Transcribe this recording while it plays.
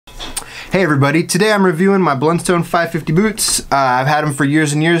Hey everybody, today I'm reviewing my Blundstone 550 boots. I've had them for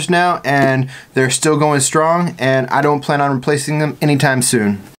years and years now and they're still going strong and I don't plan on replacing them anytime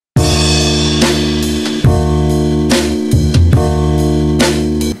soon.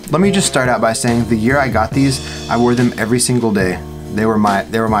 Let me just start out by saying the year I got these, I wore them every single day. They were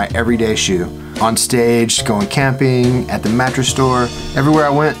my everyday shoe. On stage, going camping, at the mattress store, everywhere I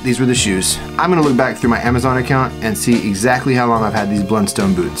went, these were the shoes. I'm gonna look back through my Amazon account and see exactly how long I've had these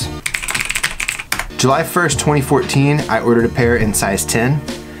Blundstone boots. July 1st, 2014, I ordered a pair in size 10,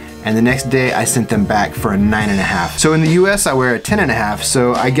 and the next day I sent them back for a 9.5. So in the US, I wear a 10.5,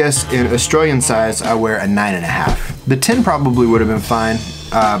 so I guess in Australian size, I wear a 9.5. The 10 probably would have been fine,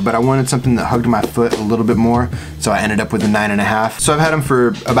 but I wanted something that hugged my foot a little bit more, so I ended up with a 9.5. So I've had them for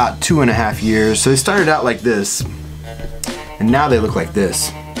about 2.5 years. So they started out like this, and now they look like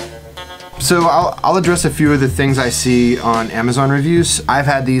this. So I'll address a few of the things I see on Amazon reviews. I've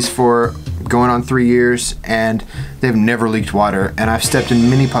had these for going on 3 years and they've never leaked water, and I've stepped in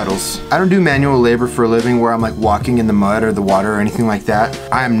many puddles. I don't do manual labor for a living where I'm like walking in the mud or the water or anything like that.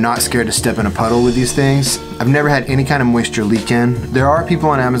 I am not scared to step in a puddle with these things. I've never had any kind of moisture leak in. There are people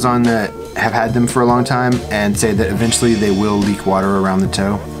on Amazon that have had them for a long time and say that eventually they will leak water around the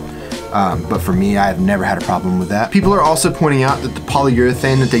toe. But for me, I've never had a problem with that. People are also pointing out that the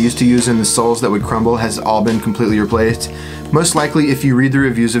polyurethane that they used to use in the soles that would crumble has all been completely replaced. Most likely, if you read the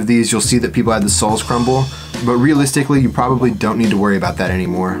reviews of these, you'll see that people had the soles crumble, but realistically, you probably don't need to worry about that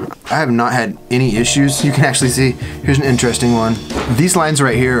anymore. I have not had any issues. You can actually see, here's an interesting one. These lines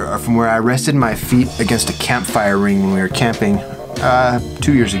right here are from where I rested my feet against a campfire ring when we were camping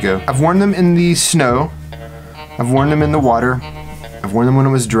 2 years ago. I've worn them in the snow, I've worn them in the water, I've worn them when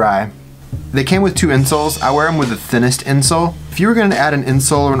it was dry. They came with 2 insoles. I wear them with the thinnest insole. If you were going to add an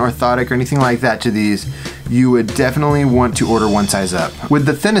insole or an orthotic or anything like that to these, you would definitely want to order one size up. With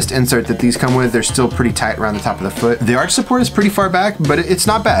the thinnest insert that these come with, they're still pretty tight around the top of the foot. The arch support is pretty far back, but it's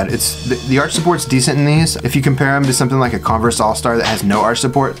not bad. The arch support's decent in these. If you compare them to something like a Converse All-Star that has no arch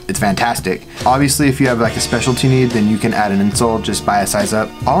support, it's fantastic. Obviously, if you have like a specialty need, then you can add an insole, just buy a size up.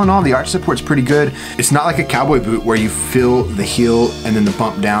 All in all, the arch support's pretty good. It's not like a cowboy boot where you feel the heel and then the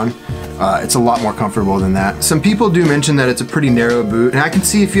bump down. It's a lot more comfortable than that. Some people do mention that it's a pretty narrow boot, and I can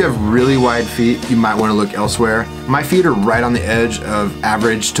see if you have really wide feet, you might want to look elsewhere. My feet are right on the edge of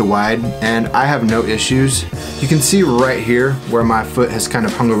average to wide, and I have no issues. You can see right here where my foot has kind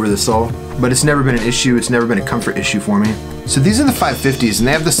of hung over the sole, but it's never been an issue, it's never been a comfort issue for me. So these are the 550s, and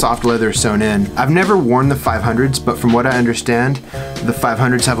they have the soft leather sewn in. I've never worn the 500s, but from what I understand, the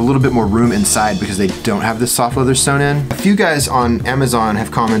 500s have a little bit more room inside because they don't have the soft leather sewn in. A few guys on Amazon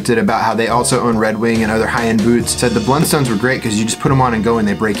have commented about how they also own Red Wing and other high-end boots, said the Blundstones were great because you just put them on and go and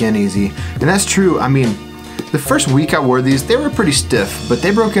they break in easy. And that's true. I mean, the first week I wore these, they were pretty stiff, but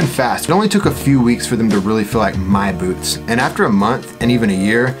they broke in fast. It only took a few weeks for them to really feel like my boots. And after a month and even a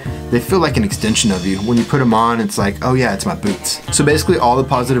year, they feel like an extension of you. When you put them on, it's like, oh yeah, it's my boots. So basically all the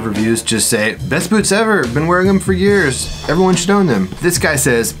positive reviews just say, best boots ever, been wearing them for years, everyone should own them. This guy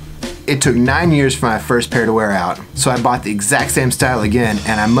says, it took 9 years for my first pair to wear out, so I bought the exact same style again,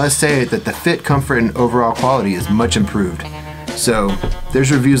 and I must say that the fit, comfort, and overall quality is much improved. So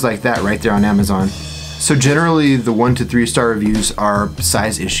there's reviews like that right there on Amazon. So generally the 1 to 3 star reviews are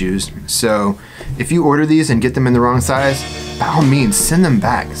size issues. So if you order these and get them in the wrong size, by all means send them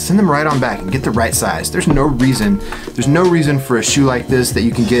back. Send them right on back and get the right size. There's no reason for a shoe like this that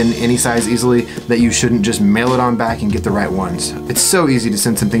you can get in any size easily that you shouldn't just mail it on back and get the right ones. It's so easy to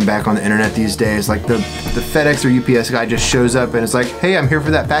send something back on the internet these days. Like the FedEx or UPS guy just shows up and it's like, hey, I'm here for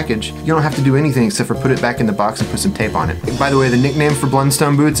that package. You don't have to do anything except for put it back in the box and put some tape on it. By the way, the nickname for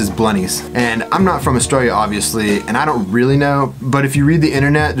Blundstone boots is Blunnies. And I'm not from Australia, obviously, and I don't really know, but if you read the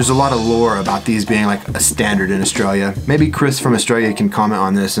internet, there's a lot of lore about these being like a standard in Australia. Maybe Chris from Australia can comment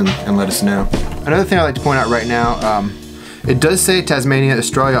on this and let us know. Another thing I'd like to point out right now, it does say Tasmania,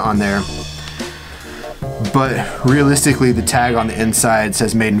 Australia on there, but realistically the tag on the inside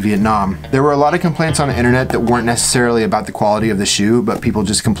says made in Vietnam. There were a lot of complaints on the internet that weren't necessarily about the quality of the shoe, but people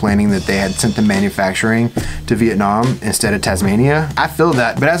just complaining that they had sent the manufacturing to Vietnam instead of Tasmania. I feel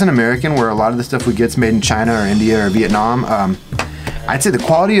that, but as an American where a lot of the stuff we get is made in China or India or Vietnam, I'd say the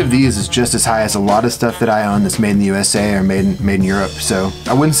quality of these is just as high as a lot of stuff that I own that's made in the USA or made in Europe. So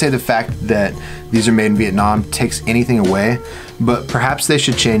I wouldn't say the fact that these are made in Vietnam takes anything away, but perhaps they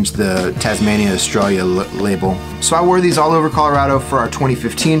should change the Tasmania, Australia label. So I wore these all over Colorado for our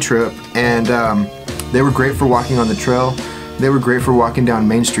 2015 trip, and they were great for walking on the trail. They were great for walking down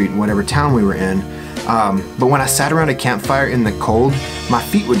Main Street in whatever town we were in. But when I sat around a campfire in the cold, my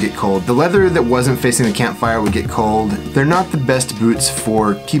feet would get cold. The leather that wasn't facing the campfire would get cold. They're not the best boots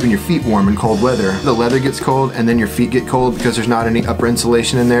for keeping your feet warm in cold weather. The leather gets cold and then your feet get cold because there's not any upper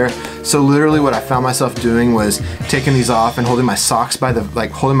insulation in there. So literally what I found myself doing was taking these off and holding my socks by the,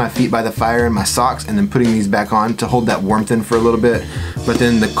 holding my feet by the fire in my socks and then putting these back on to hold that warmth in for a little bit. But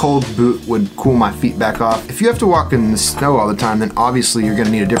then the cold boot would cool my feet back off. If you have to walk in the snow all the time, then obviously you're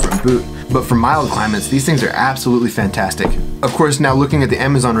gonna need a different boot. But for mild climates, these things are absolutely fantastic. Of course, now looking at the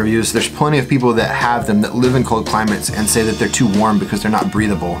Amazon reviews, there's plenty of people that have them that live in cold climates and say that they're too warm because they're not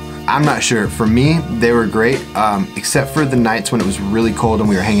breathable. I'm not sure. For me, they were great, except for the nights when it was really cold and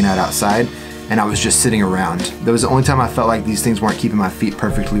we were hanging out outside and I was just sitting around. That was the only time I felt like these things weren't keeping my feet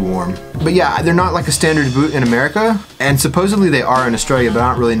perfectly warm. But yeah, they're not like a standard boot in America, and supposedly they are in Australia, but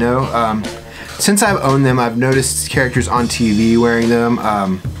I don't really know. Since I've owned them, I've noticed characters on TV wearing them.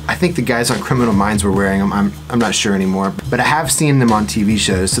 I think the guys on Criminal Minds were wearing them. I'm not sure anymore, but I have seen them on TV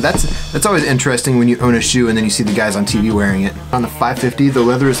shows. So that's always interesting when you own a shoe and then you see the guys on TV wearing it. On the 550, the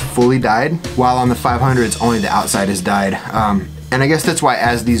leather is fully dyed, while on the 500, it's only the outside is dyed. And I guess that's why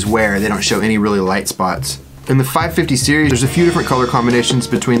as these wear, they don't show any really light spots. In the 550 series, there's a few different color combinations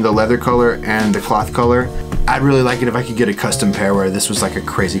between the leather color and the cloth color. I'd really like it if I could get a custom pair where this was like a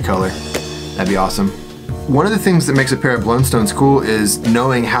crazy color. That'd be awesome. One of the things that makes a pair of Blundstones cool is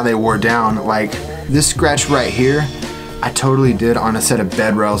knowing how they wore down. Like this scratch right here, I totally did on a set of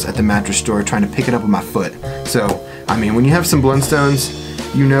bed rails at the mattress store trying to pick it up with my foot. So, I mean, when you have some Blundstones,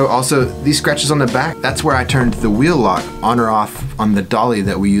 you know also these scratches on the back, that's where I turned the wheel lock on or off on the dolly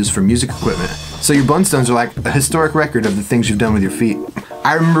that we use for music equipment. So your Blundstones are like a historic record of the things you've done with your feet.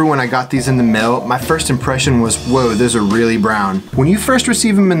 I remember when I got these in the mail, my first impression was, whoa, those are really brown. When you first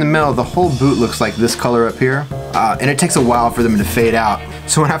receive them in the mail, the whole boot looks like this color up here, and it takes a while for them to fade out.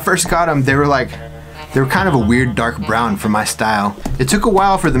 So when I first got them, they were kind of a weird dark brown for my style. It took a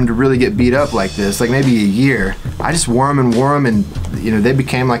while for them to really get beat up like this, like maybe a year. I just wore them and you know, they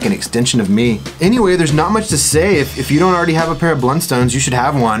became like an extension of me. Anyway, there's not much to say. If you don't already have a pair of Blundstones, you should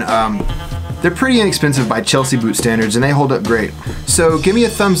have one. They're pretty inexpensive by Chelsea boot standards and they hold up great. So give me a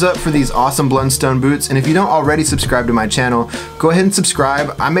thumbs up for these awesome Blundstone boots, and if you don't already subscribe to my channel, go ahead and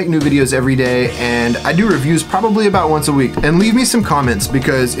subscribe. I make new videos every day and I do reviews probably about once a week. And leave me some comments,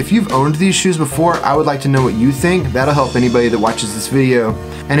 because if you've owned these shoes before, I would like to know what you think. That'll help anybody that watches this video.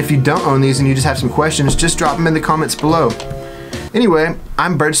 And if you don't own these and you just have some questions, just drop them in the comments below. Anyway,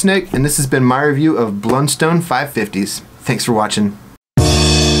 I'm Birdsnake and this has been my review of Blundstone 550s. Thanks for watching.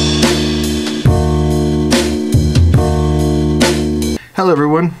 Hello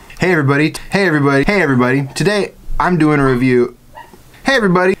everyone. Hey everybody. Hey everybody. Hey everybody. Today I'm doing a review. Hey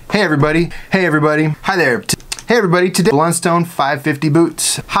everybody. Hey everybody. Hey everybody. Hi there. Hey everybody. Today Blundstone 550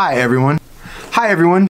 boots. Hi everyone. Hi everyone.